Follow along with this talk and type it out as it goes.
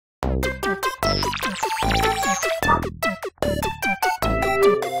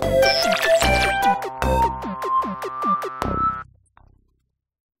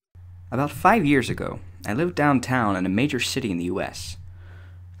About 5 years ago, I lived downtown in a major city in the US.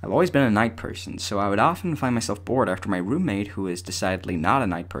 I've always been a night person, so I would often find myself bored after my roommate, who is decidedly not a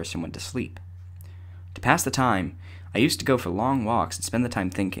night person, went to sleep. To pass the time, I used to go for long walks and spend the time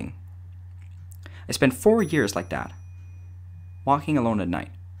thinking. I spent 4 years like that, walking alone at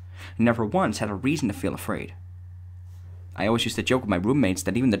night, and never once had a reason to feel afraid. I always used to joke with my roommates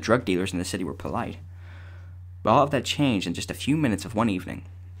that even the drug dealers in the city were polite. But all of that changed in just a few minutes of one evening.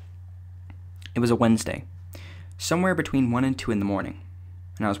 It was a Wednesday, somewhere between 1 and 2 in the morning,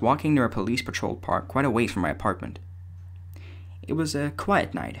 and I was walking near a police-patrolled park quite a ways from my apartment. It was a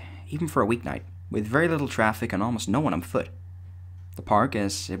quiet night, even for a weeknight, with very little traffic and almost no one on foot. The park,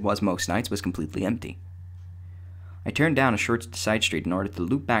 as it was most nights, was completely empty. I turned down a short side street in order to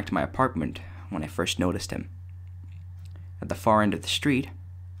loop back to my apartment when I first noticed him. At the far end of the street,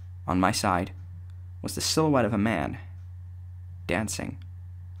 on my side, was the silhouette of a man, dancing.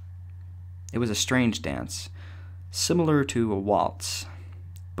 It was a strange dance, similar to a waltz,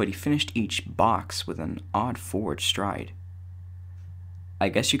 but he finished each box with an odd forward stride. I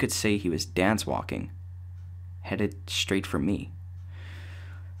guess you could say he was dance-walking, headed straight for me.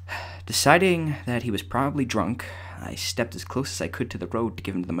 Deciding that he was probably drunk, I stepped as close as I could to the road to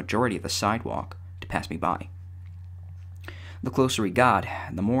give him the majority of the sidewalk to pass me by. The closer he got,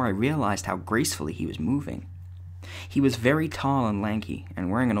 the more I realized how gracefully he was moving. He was very tall and lanky,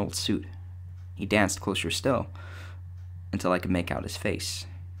 and wearing an old suit. He danced closer still, until I could make out his face.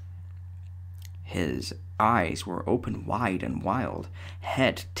 His eyes were open wide and wild,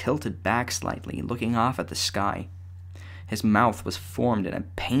 head tilted back slightly, looking off at the sky. His mouth was formed in a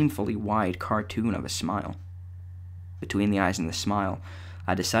painfully wide cartoon of a smile. Between the eyes and the smile,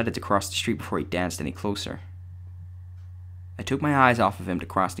 I decided to cross the street before he danced any closer. I took my eyes off of him to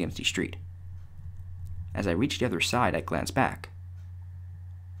cross the empty street. As I reached the other side, I glanced back,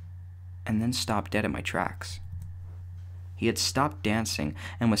 and then stopped dead in my tracks. He had stopped dancing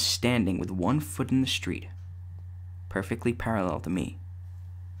and was standing with one foot in the street, perfectly parallel to me.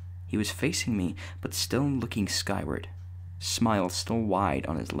 He was facing me, but still looking skyward, smile still wide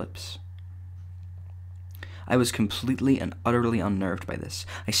on his lips. I was completely and utterly unnerved by this.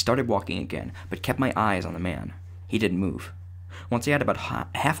 I started walking again, but kept my eyes on the man. He didn't move. Once he had about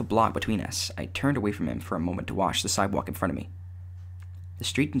half a block between us, I turned away from him for a moment to watch the sidewalk in front of me. The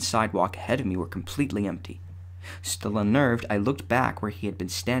street and sidewalk ahead of me were completely empty. Still unnerved, I looked back where he had been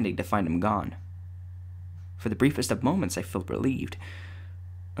standing to find him gone. For the briefest of moments, I felt relieved,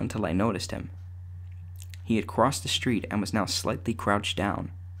 until I noticed him. He had crossed the street and was now slightly crouched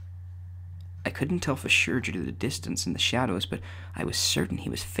down. I couldn't tell for sure due to the distance and the shadows, but I was certain he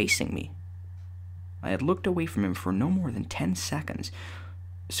was facing me. I had looked away from him for no more than 10 seconds,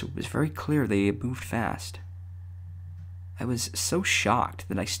 so it was very clear that he had moved fast. I was so shocked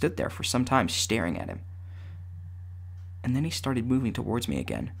that I stood there for some time staring at him. And then he started moving towards me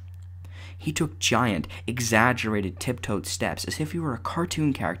again. He took giant, exaggerated tiptoed steps as if he were a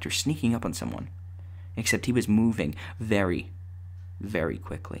cartoon character sneaking up on someone, except he was moving very, very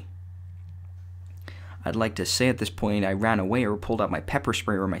quickly. I'd like to say at this point I ran away or pulled out my pepper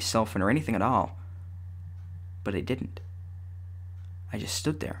spray or my cell phone or anything at all, but I didn't. I just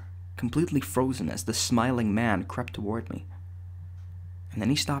stood there, completely frozen as the smiling man crept toward me. And then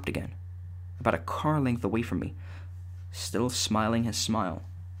he stopped again, about a car length away from me, still smiling his smile,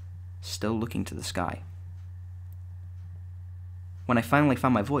 still looking to the sky. When I finally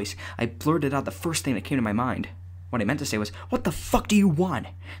found my voice, I blurted out the first thing that came to my mind. What I meant to say was, "What the fuck do you want?"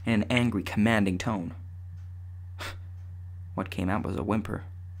 in an angry, commanding tone. What came out was a whimper.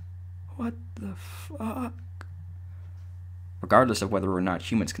 What the fuck? Regardless of whether or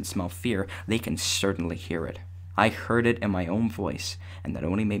not humans can smell fear, they can certainly hear it. I heard it in my own voice, and that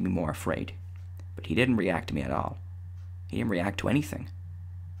only made me more afraid. But he didn't react to me at all. He didn't react to anything.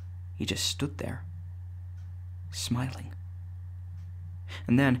 He just stood there, smiling.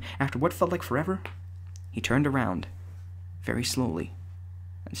 And then, after what felt like forever, he turned around, very slowly,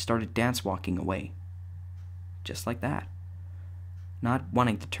 and started dance-walking away. Just like that. Not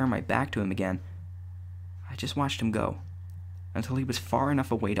wanting to turn my back to him again, I just watched him go, until he was far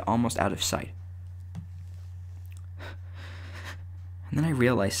enough away to almost out of sight. And then I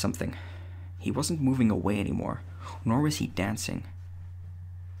realized something. He wasn't moving away anymore, nor was he dancing.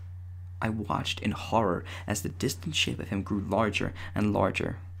 I watched in horror as the distant shape of him grew larger and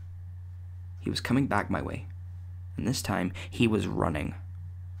larger. He was coming back my way, and this time he was running.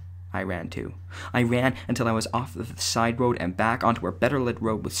 I ran too. I ran until I was off of the side road and back onto a better lit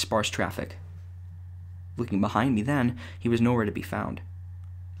road with sparse traffic. Looking behind me then, he was nowhere to be found.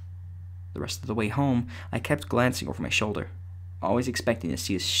 The rest of the way home, I kept glancing over my shoulder, always expecting to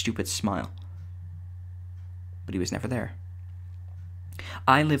see his stupid smile. But he was never there.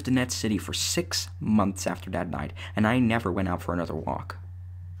 I lived in that city for 6 months after Dad died, and I never went out for another walk.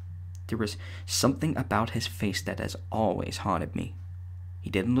 There was something about his face that has always haunted me.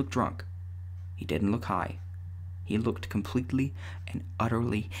 He didn't look drunk. He didn't look high. He looked completely and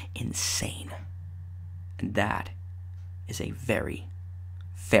utterly insane. And that is a very,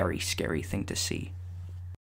 very scary thing to see.